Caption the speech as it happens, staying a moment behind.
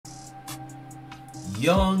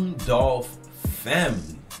Young Dolph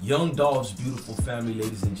family. Young Dolph's beautiful family,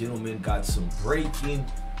 ladies and gentlemen, got some breaking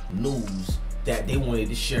news that they wanted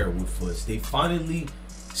to share with us. They finally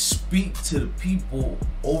speak to the people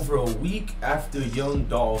over a week after Young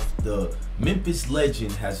Dolph, the Memphis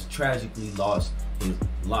legend, has tragically lost his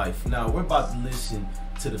life. Now, we're about to listen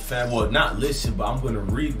to the family. Well, not listen, but I'm going to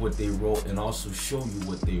read what they wrote and also show you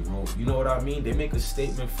what they wrote. You know what I mean? They make a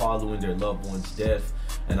statement following their loved one's death,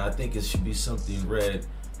 and I think it should be something read,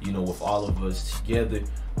 you know, with all of us together.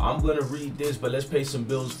 I'm going to read this, but let's pay some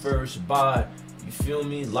bills first by, you feel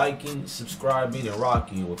me, liking, subscribing, and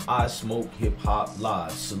rocking with I Smoke Hip Hop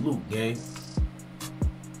Live. Salute, gang.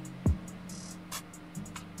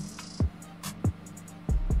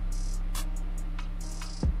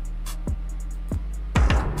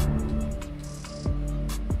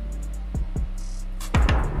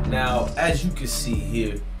 Now, as you can see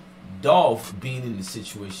here, Dolph, being in the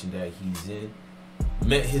situation that he's in,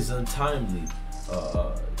 met his untimely,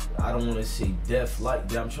 I don't want to say death like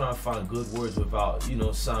that. I'm trying to find good words without, you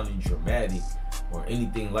know, sounding dramatic or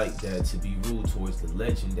anything like that to be rude towards the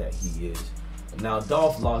legend that he is. Now,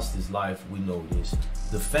 Dolph lost his life, we know this.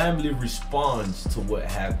 The family responds to what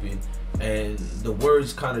happened, and the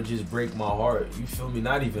words kind of just break my heart. You feel me?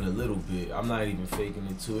 Not even a little bit. I'm not even faking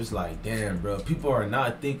it too. It's like, damn, bro. People are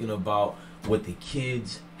not thinking about what the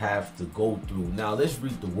kids have to go through. Now, let's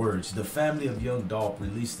read the words. The family of Young Dolph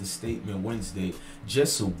released a statement Wednesday,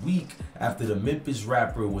 just a week after the Memphis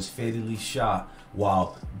rapper was fatally shot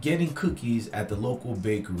while getting cookies at the local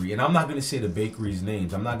bakery. And I'm not going to say the bakery's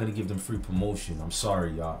names. I'm not going to give them free promotion. I'm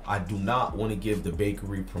sorry, y'all. I do not want to give the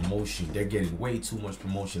bakery promotion. They're getting way too much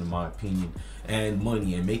promotion, in my opinion, and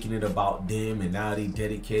money, and making it about them. And now they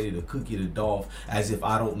dedicated a cookie to Dolph as if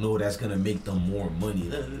I don't know that's going to make them more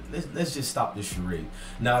money. Let's just stop the charade.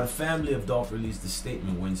 Now, the family of Dolph released a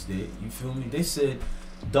statement Wednesday. You feel me? They said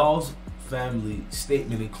Dolph's family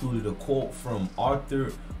statement included a quote from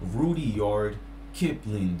Arthur Rudyard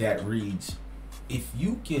Kipling that reads, "If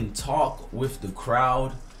you can talk with the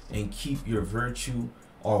crowd and keep your virtue,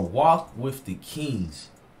 or walk with the kings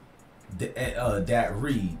that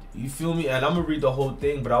read." You feel me? And I'm gonna read the whole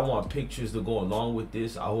thing, but I want pictures to go along with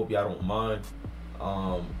this. I hope y'all don't mind.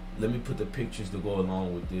 Let me put the pictures to go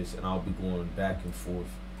along with this, and I'll be going back and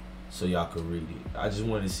forth so y'all can read it. I just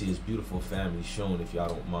want to see his beautiful family shown, if y'all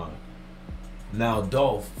don't mind. Now,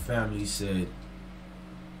 Dolph family said,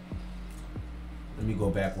 let me go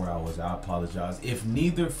back where I was. I apologize. "If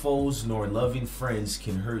neither foes nor loving friends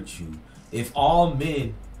can hurt you, if all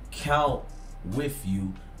men count with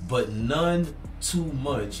you, but none too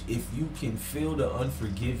much, if you can fill the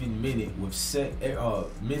unforgiving minute with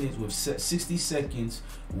 60 seconds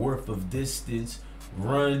worth of distance,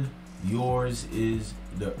 run. Yours is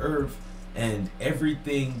the earth and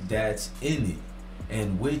everything that's in it,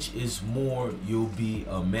 and which is more, you'll be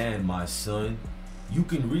a man, my son." You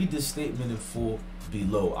can read the statement in full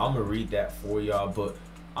below. I'm gonna read that for y'all, but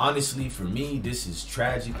honestly, for me, this is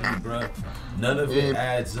tragedy, bruh. None of it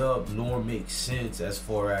adds up nor makes sense as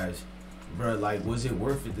far as, bruh, like, was it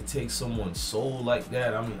worth it to take someone's soul like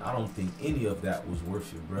that? I mean, I don't think any of that was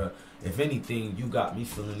worth it, bruh. If anything, you got me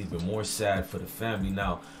feeling even more sad for the family.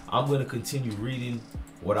 Now, I'm gonna continue reading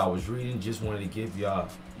what I was reading. Just wanted to give y'all,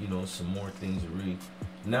 you know, some more things to read.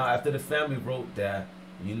 Now, after the family wrote that,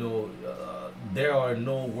 you know, there are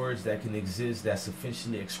no words that can exist that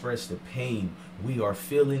sufficiently express the pain we are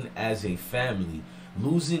feeling as a family.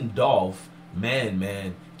 Losing Dolph,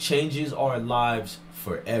 man, changes our lives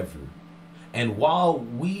forever. And while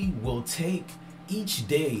we will take each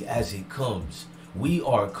day as it comes, we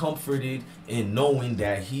are comforted in knowing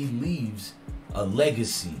that he leaves a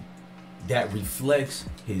legacy that reflects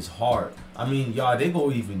his heart. I mean, y'all, they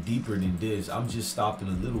go even deeper than this. I'm just stopping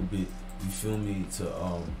a little bit, you feel me, to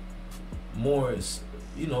more,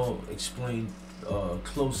 you know, explain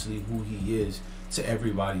closely who he is to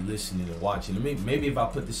everybody listening and watching. And maybe if I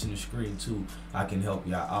put this in the screen too, I can help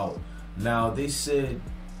y'all out. Now, they said,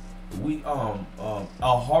 we a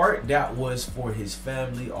heart that was for his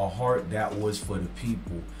family, a heart that was for the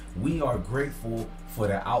people. We are grateful for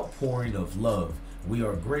the outpouring of love. We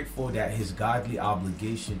are grateful that his godly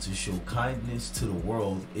obligation to show kindness to the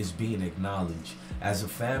world is being acknowledged. As a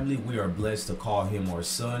family, we are blessed to call him our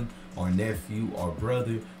son, our nephew, our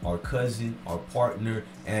brother, our cousin, our partner,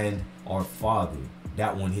 and our father.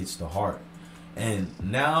 That one hits the heart. And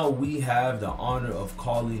now we have the honor of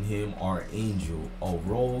calling him our angel, a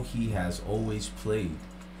role he has always played.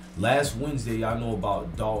 Last Wednesday, y'all know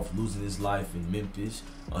about Dolph losing his life in Memphis,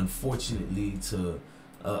 unfortunately, to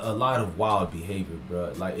a lot of wild behavior,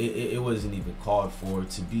 bro. Like, it wasn't even called for,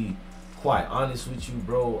 to be quite honest with you,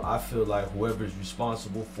 bro, I feel like whoever's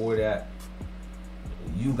responsible for that,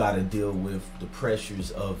 you got to deal with the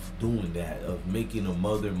pressures of doing that, of making a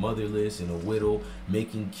mother motherless and a widow,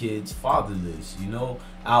 making kids fatherless, you know,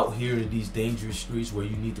 out here in these dangerous streets where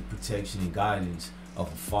you need the protection and guidance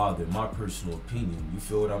of a father, my personal opinion. You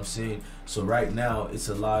feel what I'm saying? So right now, it's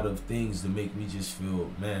a lot of things to make me just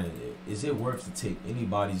feel, man, is it worth to take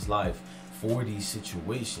anybody's life for these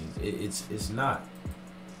situations? It's not.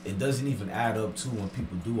 It doesn't even add up to when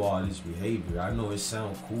people do all this behavior. I know it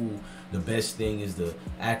sounds cool. The best thing is to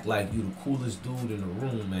act like you the coolest dude in the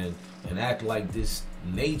room, and act like this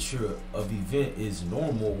nature of event is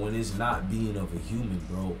normal when it's not being of a human,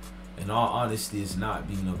 bro. In all honesty, it's not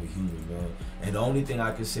being of a human, man. And the only thing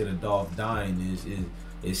I can say to Dolph dying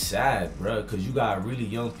is sad, bro, because you got really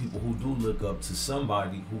young people who do look up to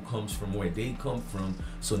somebody who comes from where they come from,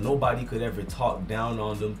 so nobody could ever talk down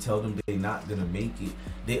on them, tell them they're not gonna make it.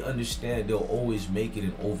 They understand they'll always make it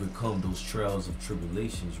and overcome those trials of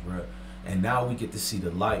tribulations, bro. And now we get to see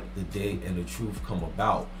the light, the day, and the truth come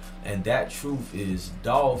about. And that truth is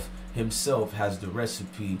Dolph himself has the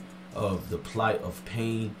recipe of the plight of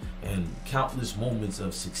pain and countless moments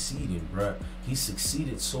of succeeding, bruh. He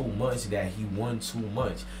succeeded so much that he won too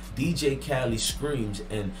much. DJ Khaled screams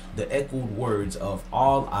and the echoed words of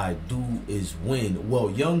all I do is win.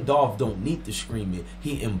 Well, young Dolph don't need to scream it.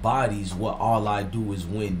 He embodies what all I do is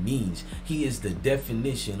win means. He is the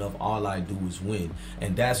definition of all I do is win.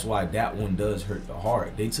 And that's why that one does hurt the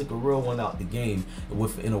heart. They took a real one out the game.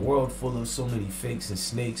 In a world full of so many fakes and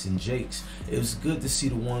snakes and jakes, it was good to see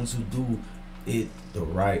the ones who do it the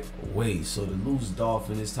right way. So to lose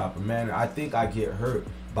Dolph in this type of manner, I think I get hurt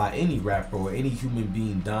by any rapper or any human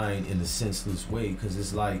being dying in a senseless way, because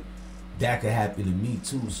it's like that could happen to me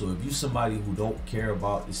too. So if you somebody who don't care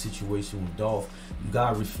about the situation with Dolph, you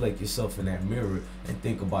gotta reflect yourself in that mirror and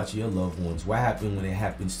think about your loved ones. What happened when it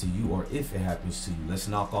happens to you, or if it happens to you? Let's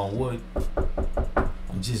knock on wood.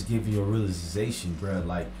 I'm just giving you a realization, bro.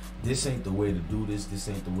 Like, this ain't the way to do this. This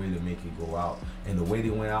ain't the way to make it go out. And the way they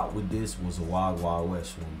went out with this was a wild, wild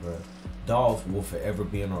west one, bro. Dolph will forever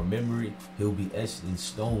be in our memory. He'll be etched in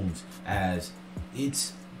stones as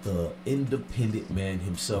it's the independent man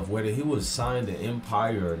himself. Whether he was signed to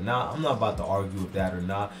Empire or not, I'm not about to argue with that or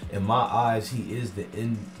not. In my eyes, he is the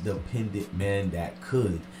independent man that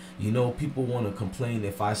could. You know, people want to complain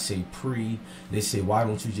if I say pre. They say, why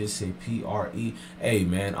don't you just say P-R-E? Hey,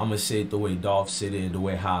 man, I'm going to say it the way Dolph said it and the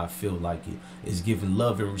way how I feel like it. It's giving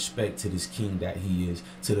love and respect to this king that he is.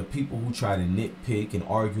 To the people who try to nitpick and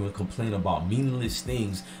argue and complain about meaningless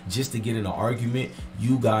things just to get in an argument,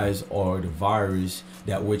 you guys are the virus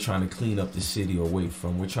that we're trying to clean up the city away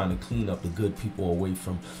from. We're trying to clean up the good people away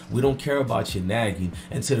from. We don't care about your nagging.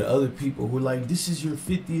 And to the other people who are like, this is your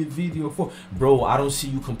 50th video for, bro, I don't see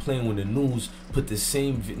you complaining when the news put the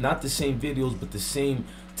same, not the same videos, but the same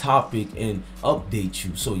topic and update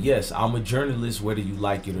you. So yes, I'm a journalist, whether you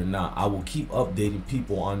like it or not. I will keep updating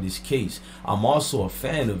people on this case. I'm also a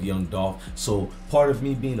fan of young Dolph, so part of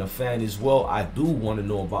me being a fan as well, I do want to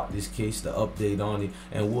know about this case, the update on it,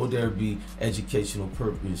 and will there be educational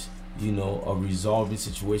purpose, you know, a resolving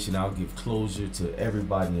situation. I'll give closure to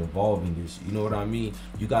everybody involved in this. You know what I mean?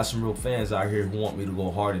 You got some real fans out here who want me to go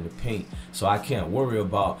hard in the paint, so I can't worry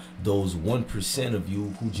about those 1% of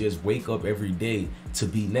you who just wake up every day to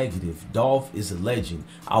be negative. Dolph is a legend.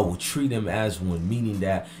 I will treat him as one, meaning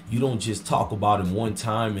that you don't just talk about him one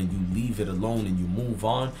time and you leave it alone and you move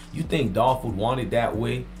on. You think Dolph would want it that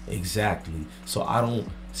way? Exactly. So I don't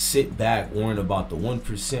sit back worrying about the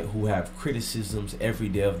 1% who have criticisms every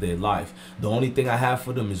day of their life. The only thing I have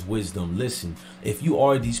for them is wisdom. Listen, if you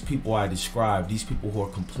are these people I described, these people who are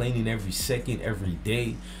complaining every second, every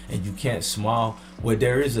day, and you can't smile, well,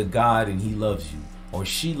 there is a God and he loves you, or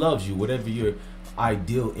she loves you, whatever your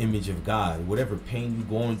ideal image of God, whatever pain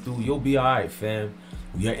you're going through, you'll be all right, fam.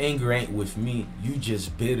 Your anger ain't with me. You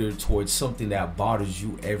just bitter towards something that bothers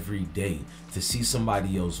you every day. To see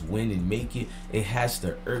somebody else win and make it, it has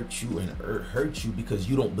to irk you and hurt you because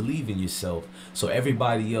you don't believe in yourself. So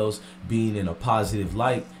everybody else being in a positive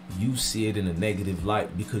light, you see it in a negative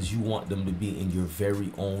light because you want them to be in your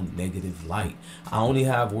very own negative light. I only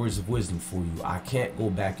have words of wisdom for you. I can't go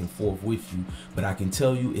back and forth with you, but I can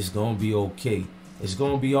tell you it's gonna be okay. It's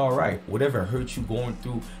gonna be all right. Whatever hurt you going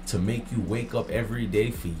through to make you wake up every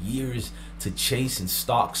day for years to chase and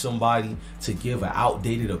stalk somebody, to give an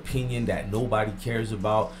outdated opinion that nobody cares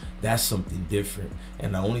about, that's something different.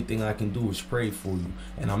 And the only thing I can do is pray for you.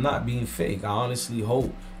 And I'm not being fake. I honestly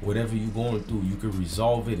hope whatever you're going through, you can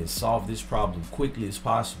resolve it and solve this problem quickly as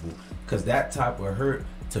possible. Because that type of hurt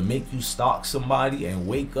to make you stalk somebody and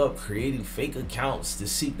wake up creating fake accounts to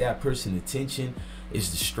seek that person's attention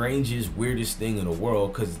is the strangest, weirdest thing in the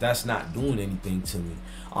world, because that's not doing anything to me.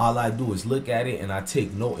 All I do is look at it and I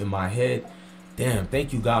take note in my head. Damn,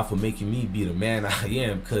 thank you God for making me be the man I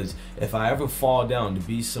am, because if I ever fall down to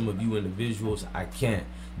be some of you individuals, I can't.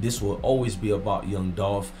 This will always be about young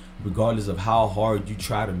Dolph, regardless of how hard you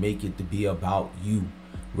try to make it to be about you.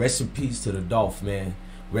 Rest in peace to the Dolph, man.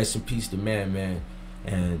 Rest in peace to man.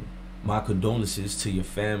 And my condolences to your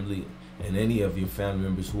family and any of your family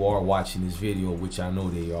members who are watching this video, which I know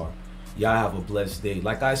they are. Y'all have a blessed day.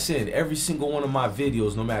 Like I said, every single one of my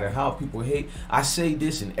videos, no matter how people hate, I say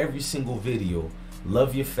this in every single video.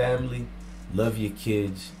 Love your family, love your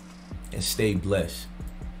kids, and stay blessed.